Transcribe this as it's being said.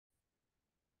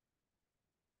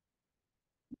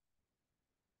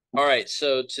All right,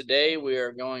 so today we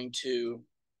are going to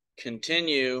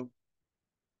continue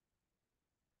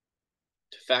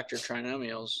to factor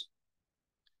trinomials.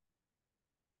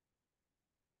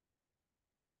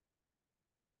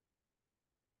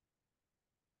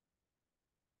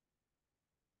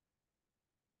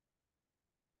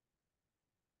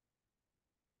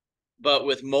 But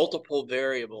with multiple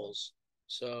variables.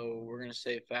 So we're going to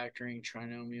say factoring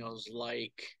trinomials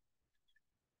like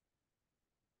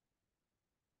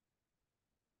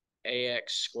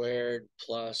ax squared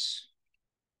plus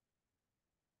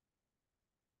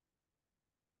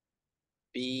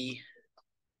bxy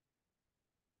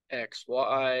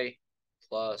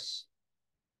plus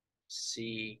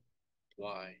cy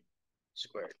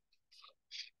squared.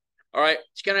 All right,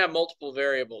 it's going to have multiple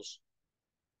variables.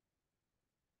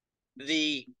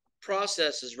 The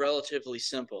process is relatively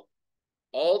simple.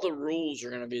 All the rules are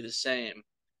going to be the same,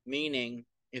 meaning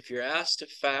if you're asked to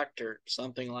factor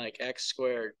something like x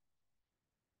squared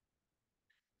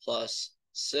plus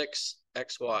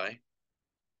 6xy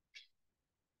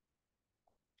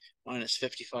minus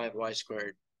 55y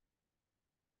squared.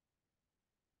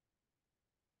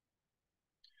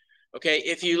 Okay,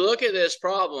 if you look at this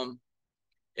problem,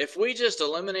 if we just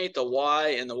eliminate the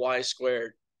y and the y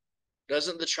squared,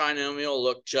 doesn't the trinomial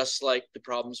look just like the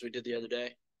problems we did the other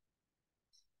day?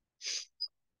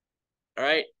 All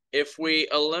right, if we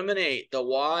eliminate the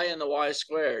y and the y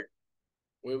squared,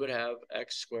 we would have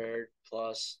x squared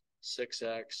plus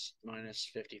 6x minus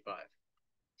 55.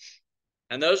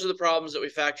 And those are the problems that we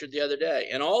factored the other day.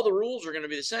 And all the rules are going to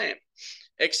be the same,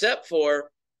 except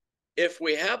for if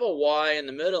we have a y in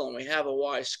the middle and we have a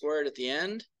y squared at the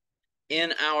end,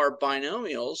 in our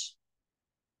binomials,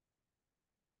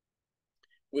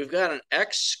 we've got an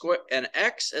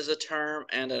x as a term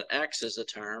and an x as a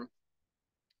term.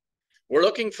 We're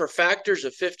looking for factors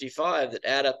of 55 that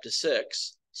add up to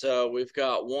 6. So we've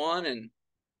got 1 and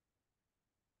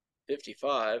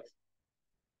 55.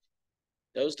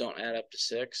 Those don't add up to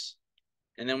 6.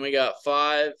 And then we got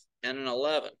 5 and an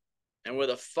 11. And with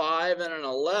a 5 and an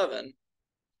 11,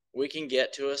 we can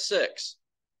get to a 6.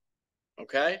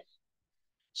 Okay?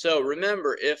 So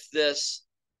remember, if this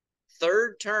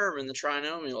third term in the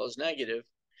trinomial is negative,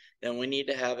 then we need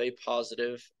to have a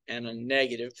positive and a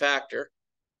negative factor.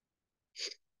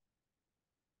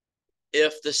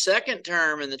 If the second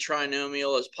term in the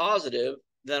trinomial is positive,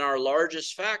 then our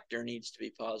largest factor needs to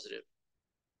be positive.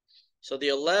 So the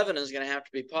 11 is going to have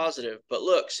to be positive. But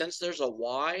look, since there's a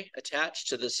y attached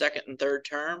to the second and third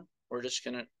term, we're just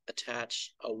going to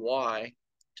attach a y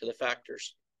to the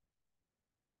factors.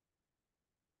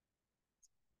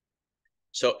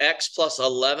 So x plus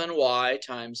 11y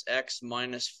times x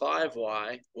minus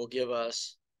 5y will give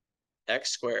us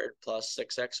x squared plus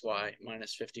 6xy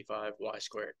minus 55y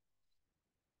squared.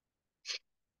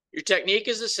 Your technique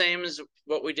is the same as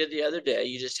what we did the other day.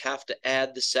 You just have to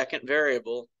add the second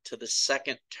variable to the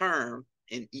second term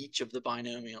in each of the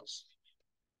binomials.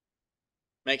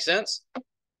 Make sense?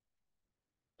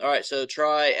 All right, so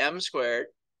try m squared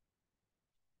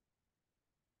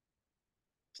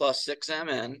plus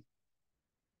 6mn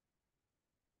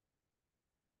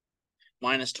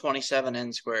minus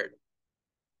 27n squared.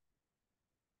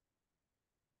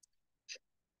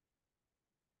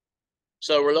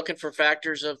 So we're looking for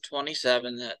factors of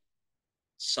 27 that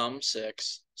sum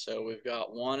 6. So we've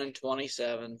got 1 and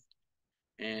 27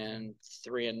 and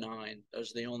 3 and 9.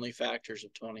 Those are the only factors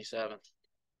of 27.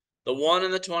 The 1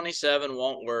 and the 27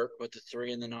 won't work, but the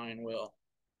 3 and the 9 will.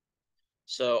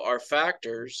 So our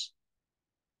factors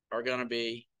are going to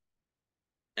be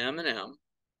m and m.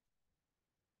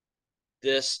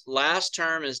 This last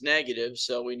term is negative,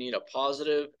 so we need a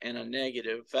positive and a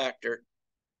negative factor.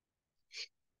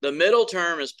 The middle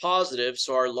term is positive,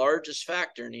 so our largest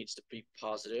factor needs to be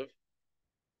positive.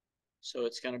 So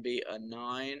it's going to be a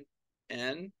 9n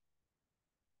and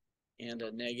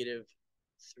a negative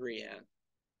 3n.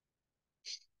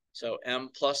 So m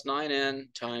plus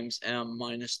 9n times m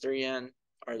minus 3n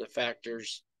are the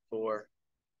factors for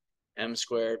m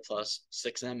squared plus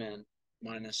 6mn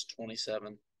minus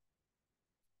 27n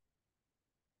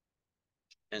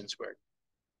squared.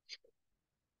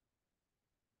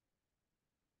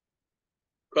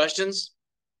 Questions?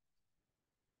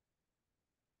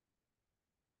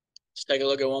 Let's take a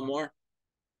look at one more.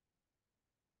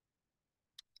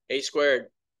 A squared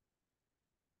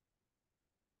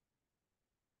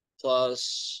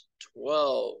plus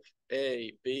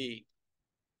 12ab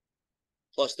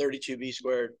plus 32b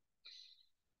squared.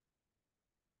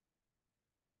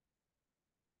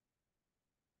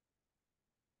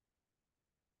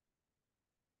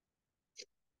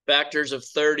 Factors of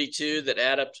 32 that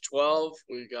add up to 12.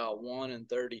 We've got 1 and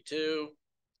 32.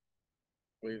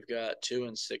 We've got 2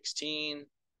 and 16.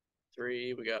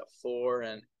 3. We got 4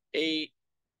 and 8.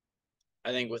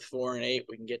 I think with 4 and 8,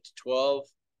 we can get to 12.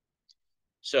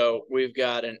 So we've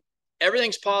got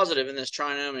everything's positive in this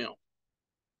trinomial.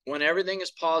 When everything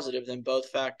is positive, then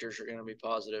both factors are going to be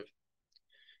positive.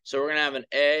 So we're going to have an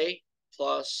A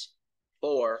plus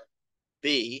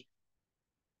 4B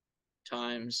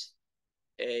times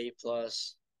A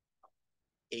plus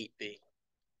 8B.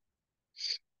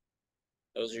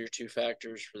 Those are your two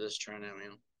factors for this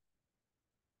trinomial.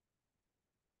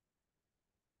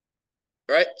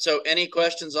 All right, so any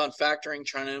questions on factoring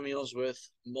trinomials with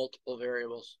multiple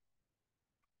variables?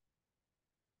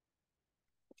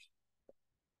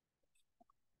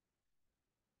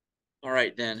 All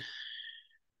right, then.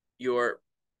 Your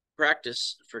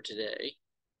practice for today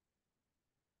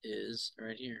is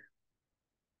right here.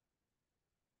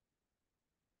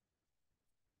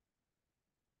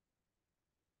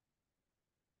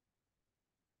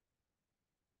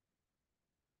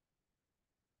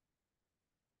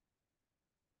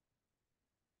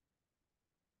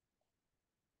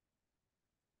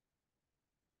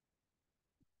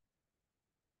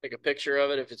 Take a picture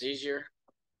of it if it's easier.